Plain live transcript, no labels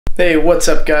Hey, what's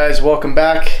up guys? Welcome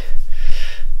back.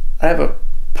 I have a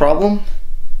problem.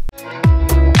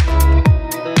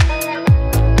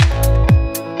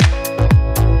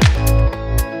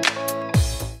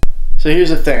 So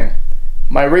here's the thing.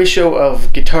 My ratio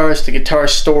of guitars to guitar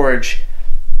storage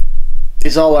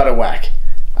is all out of whack.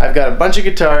 I've got a bunch of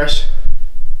guitars,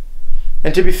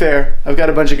 and to be fair, I've got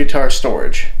a bunch of guitar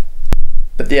storage.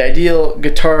 But the ideal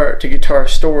guitar to guitar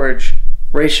storage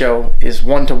ratio is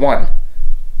 1 to 1.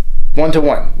 1 to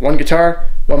 1. One guitar,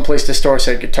 one place to store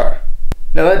said guitar.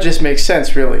 Now that just makes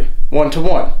sense, really. 1 to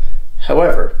 1.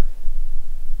 However,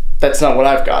 that's not what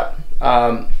I've got.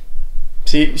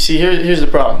 Here's the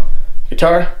problem.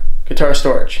 Guitar, guitar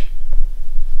storage.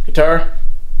 Guitar,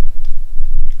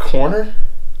 corner.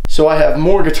 So I have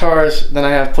more guitars than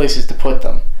I have places to put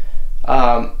them.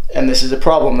 And this is a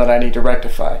problem that I need to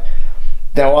rectify.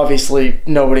 Now obviously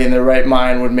nobody in their right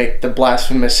mind would make the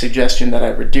blasphemous suggestion that I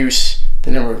reduce the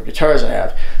number of guitars I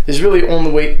have. There's really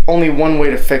only one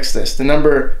way to fix this. The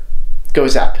number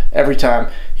goes up every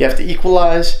time. You have to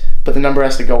equalize, but the number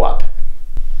has to go up.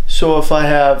 So if I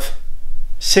have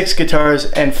 6 guitars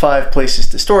and 5 places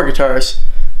to store guitars,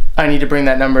 I need to bring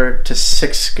that number to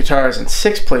 6 guitars and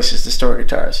 6 places to store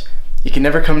guitars. You can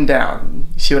never come down.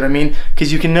 You see what I mean?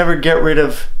 Because you can never get rid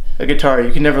of a guitar.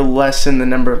 You can never lessen the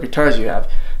number of guitars you have.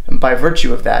 And by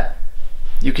virtue of that,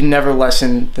 you can never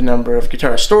lessen the number of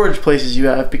guitar storage places you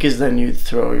have, because then you'd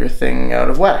throw your thing out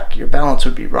of whack. Your balance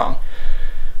would be wrong.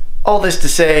 All this to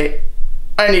say,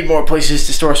 I need more places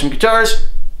to store some guitars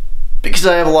because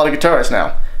I have a lot of guitars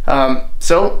now.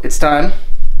 So it's time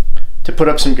to put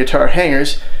up some guitar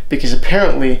hangers, because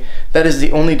apparently that is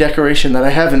the only decoration that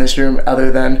I have in this room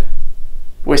other than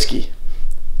whiskey.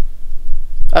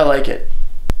 I like it.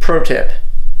 Pro tip,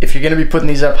 if you're going to be putting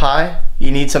these up high,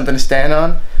 you need something to stand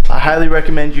on. I highly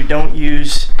recommend you don't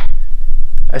use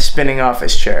a spinning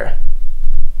office chair,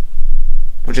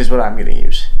 which is what I'm going to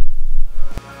use.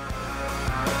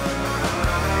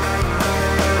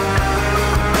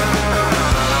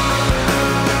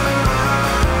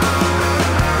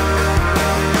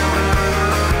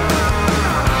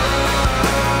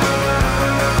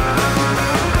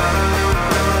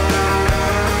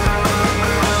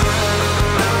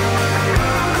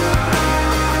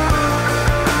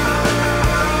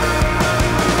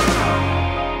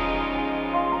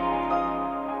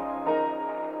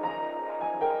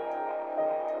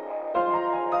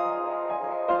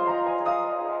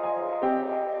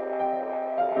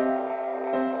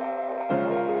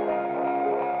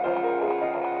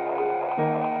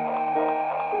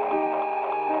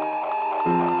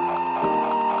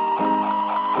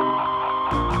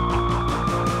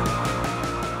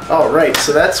 Alright,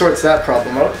 so that sorts that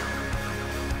problem out.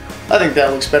 I think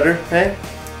that looks better, eh?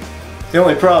 The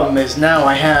only problem is now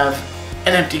I have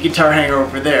an empty guitar hanger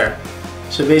over there.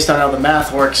 So based on how the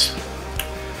math works,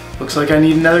 looks like I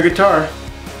need another guitar.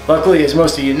 Luckily, as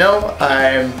most of you know,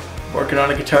 I'm working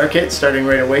on a guitar kit starting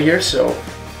right away here, so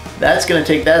that's going to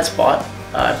take that spot.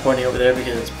 I'm pointing over there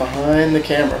because it's behind the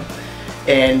camera.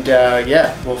 And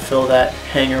yeah, we'll fill that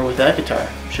hanger with that guitar.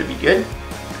 Should be good.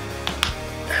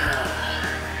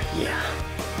 Yeah,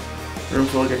 room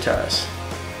full of guitars.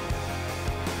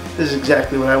 This is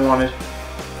exactly what I wanted.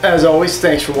 As always,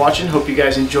 thanks for watching. Hope you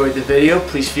guys enjoyed the video.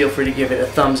 Please feel free to give it a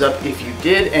thumbs up if you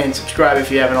did, and subscribe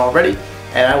if you haven't already.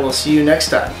 And I will see you next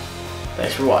time.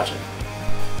 Thanks for watching.